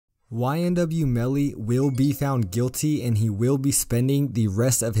YNW Melly will be found guilty and he will be spending the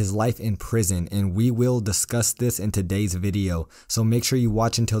rest of his life in prison, and we will discuss this in today's video. So make sure you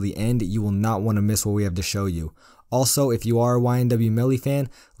watch until the end. You will not want to miss what we have to show you. Also, if you are a YNW Melly fan,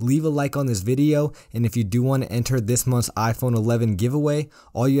 leave a like on this video, and if you do want to enter this month's iPhone 11 giveaway,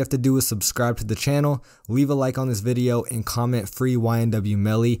 all you have to do is subscribe to the channel, leave a like on this video, and comment free YNW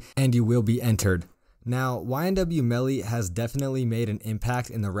Melly, and you will be entered. Now, YNW Melly has definitely made an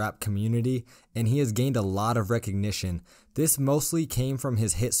impact in the rap community, and he has gained a lot of recognition. This mostly came from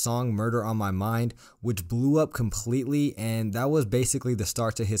his hit song Murder on My Mind, which blew up completely, and that was basically the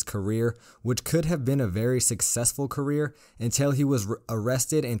start to his career, which could have been a very successful career until he was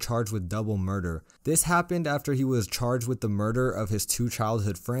arrested and charged with double murder. This happened after he was charged with the murder of his two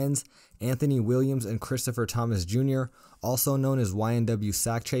childhood friends, Anthony Williams and Christopher Thomas Jr., also known as YNW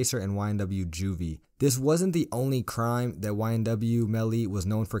Sack Chaser and YNW Juvie. This wasn't the only crime that YNW Melly was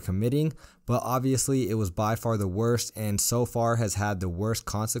known for committing, but obviously it was by far the worst, and so far has had the worst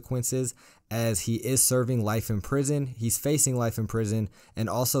consequences, as he is serving life in prison, he's facing life in prison, and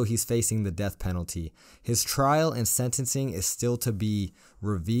also he's facing the death penalty. His trial and sentencing is still to be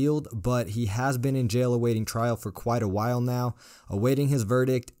revealed, but he has been in jail awaiting trial for quite a while now, awaiting his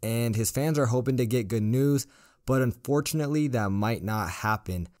verdict, and his fans are hoping to get good news. But unfortunately, that might not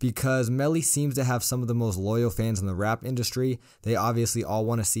happen because Melly seems to have some of the most loyal fans in the rap industry. They obviously all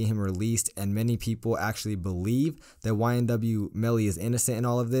want to see him released, and many people actually believe that YNW Melly is innocent in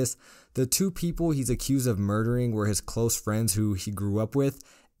all of this. The two people he's accused of murdering were his close friends who he grew up with,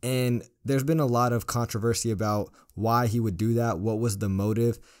 and there's been a lot of controversy about why he would do that. What was the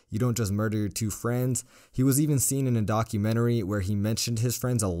motive? You don't just murder your two friends. He was even seen in a documentary where he mentioned his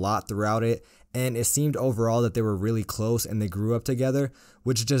friends a lot throughout it, and it seemed overall that they were really close and they grew up together,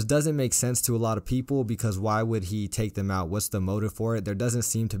 which just doesn't make sense to a lot of people because why would he take them out? What's the motive for it? There doesn't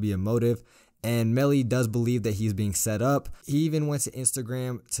seem to be a motive. And Melly does believe that he's being set up. He even went to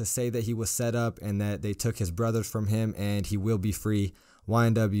Instagram to say that he was set up and that they took his brothers from him and he will be free,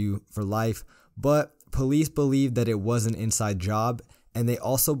 YNW for life. But police believe that it was an inside job, and they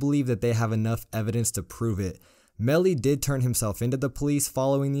also believe that they have enough evidence to prove it. Melly did turn himself into the police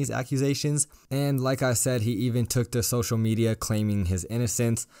following these accusations, and like I said, he even took to social media claiming his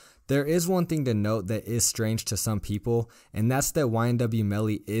innocence. There is one thing to note that is strange to some people, and that's that YNW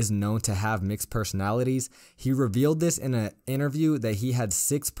Melly is known to have mixed personalities. He revealed this in an interview that he had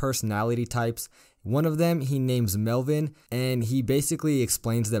 6 personality types. One of them he names Melvin, and he basically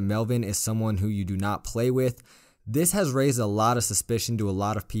explains that Melvin is someone who you do not play with. This has raised a lot of suspicion to a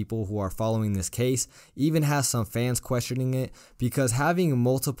lot of people who are following this case, even has some fans questioning it, because having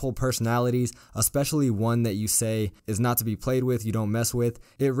multiple personalities, especially one that you say is not to be played with, you don't mess with,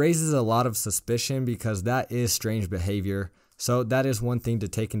 it raises a lot of suspicion because that is strange behavior. So that is one thing to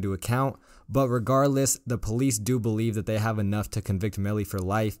take into account. But regardless, the police do believe that they have enough to convict Melly for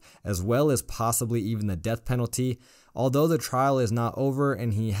life, as well as possibly even the death penalty. Although the trial is not over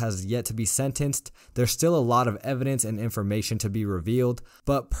and he has yet to be sentenced, there's still a lot of evidence and information to be revealed.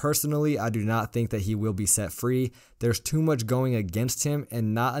 But personally, I do not think that he will be set free. There's too much going against him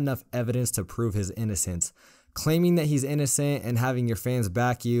and not enough evidence to prove his innocence. Claiming that he's innocent and having your fans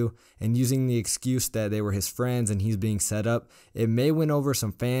back you and using the excuse that they were his friends and he's being set up, it may win over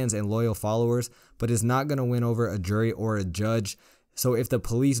some fans and loyal followers, but it's not going to win over a jury or a judge. So if the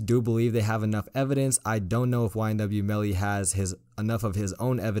police do believe they have enough evidence, I don't know if YNW Melly has enough of his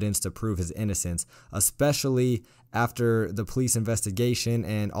own evidence to prove his innocence, especially after the police investigation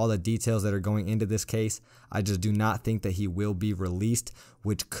and all the details that are going into this case. I just do not think that he will be released,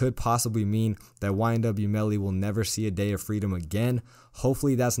 which could possibly mean that YNW Melly will never see a day of freedom again.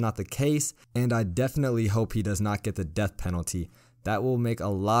 Hopefully that's not the case, and I definitely hope he does not get the death penalty. That will make a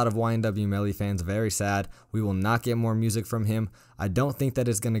lot of YNW Melly fans very sad. We will not get more music from him. I don't think that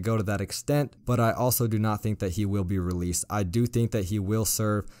it's going to go to that extent, but I also do not think that he will be released. I do think that he will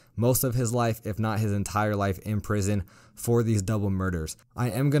serve most of his life, if not his entire life, in prison for these double murders. I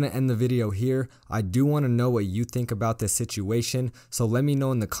am going to end the video here. I do want to know what you think about this situation, so let me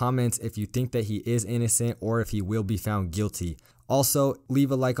know in the comments if you think that he is innocent or if he will be found guilty. Also,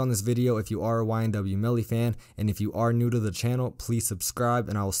 leave a like on this video if you are a YNW Melly fan, and if you are new to the channel, please subscribe,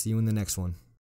 and I will see you in the next one.